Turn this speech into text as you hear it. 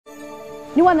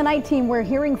New on the night team, we're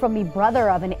hearing from the brother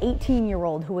of an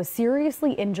 18-year-old who was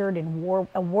seriously injured in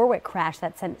a Warwick crash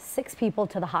that sent 6 people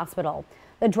to the hospital.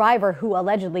 The driver, who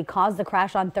allegedly caused the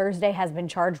crash on Thursday, has been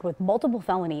charged with multiple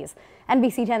felonies.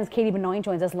 NBC 10's Katie Benoit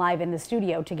joins us live in the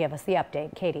studio to give us the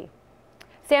update. Katie.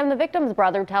 Sam, the victim's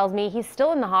brother tells me he's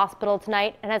still in the hospital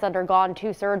tonight and has undergone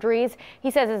 2 surgeries.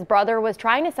 He says his brother was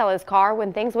trying to sell his car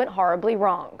when things went horribly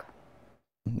wrong.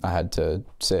 I had to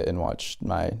sit and watch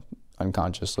my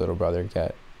unconscious little brother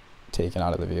get taken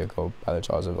out of the vehicle by the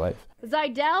jaws of life.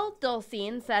 Zajdele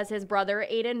Dulcine says his brother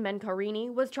Aideyn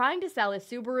Mencarini was trying to sell his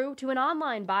Subaru to an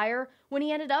online buyer when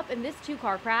he ended up in this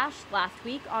 2-car crash last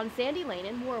week on Sandy Lane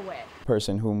in Warwick. The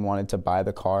person who wanted to buy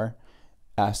the car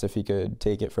asked if he could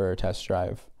take it for a test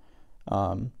drive.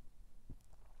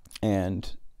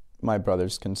 And my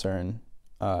brother's concern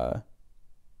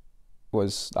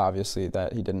was obviously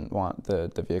that he didn't want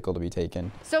the vehicle to be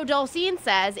taken. So Dulcine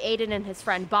says Aideyn and his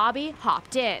friend Bobby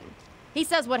hopped in. He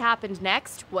says what happened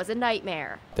next was a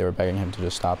nightmare. They were begging him to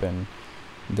just stop, and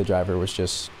the driver was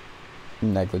just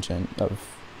negligent of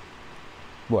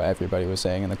what everybody was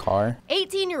saying in the car.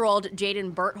 18-year-old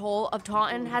Jaden Berthole of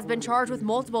Taunton has been charged with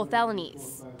multiple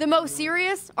felonies. The most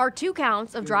serious are 2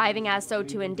 counts of driving as so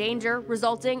to endanger,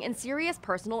 resulting in serious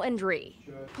personal injury.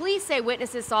 Police say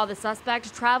witnesses saw the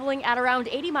suspect traveling at around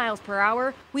 80 miles per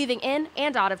hour, weaving in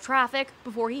and out of traffic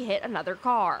before he hit another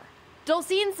car.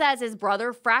 Dulcine says his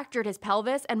brother fractured his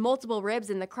pelvis and multiple ribs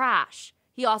in the crash.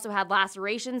 He also had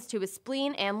lacerations to his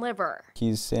spleen and liver.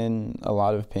 He's in a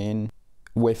lot of pain.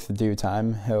 With due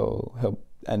time, he'll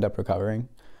end up recovering.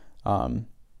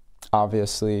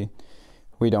 Obviously,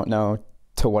 we don't know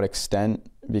to what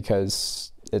extent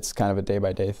because it's kind of a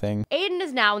day-by-day thing. Aideyn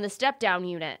is now in the step-down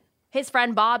unit. His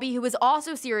friend Bobby, who was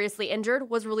also seriously injured,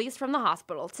 was released from the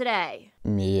hospital today.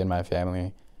 Me and my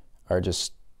family are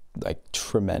just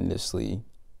tremendously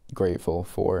grateful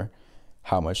for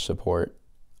how much support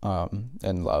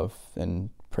and love and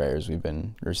prayers we've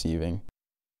been receiving.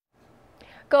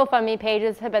 GoFundMe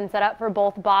pages have been set up for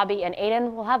both Bobby and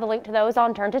Aideyn. We'll have a link to those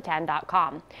on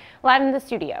turnto10.com. Live in the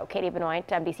studio, Katie Benoit,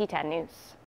 NBC 10 News.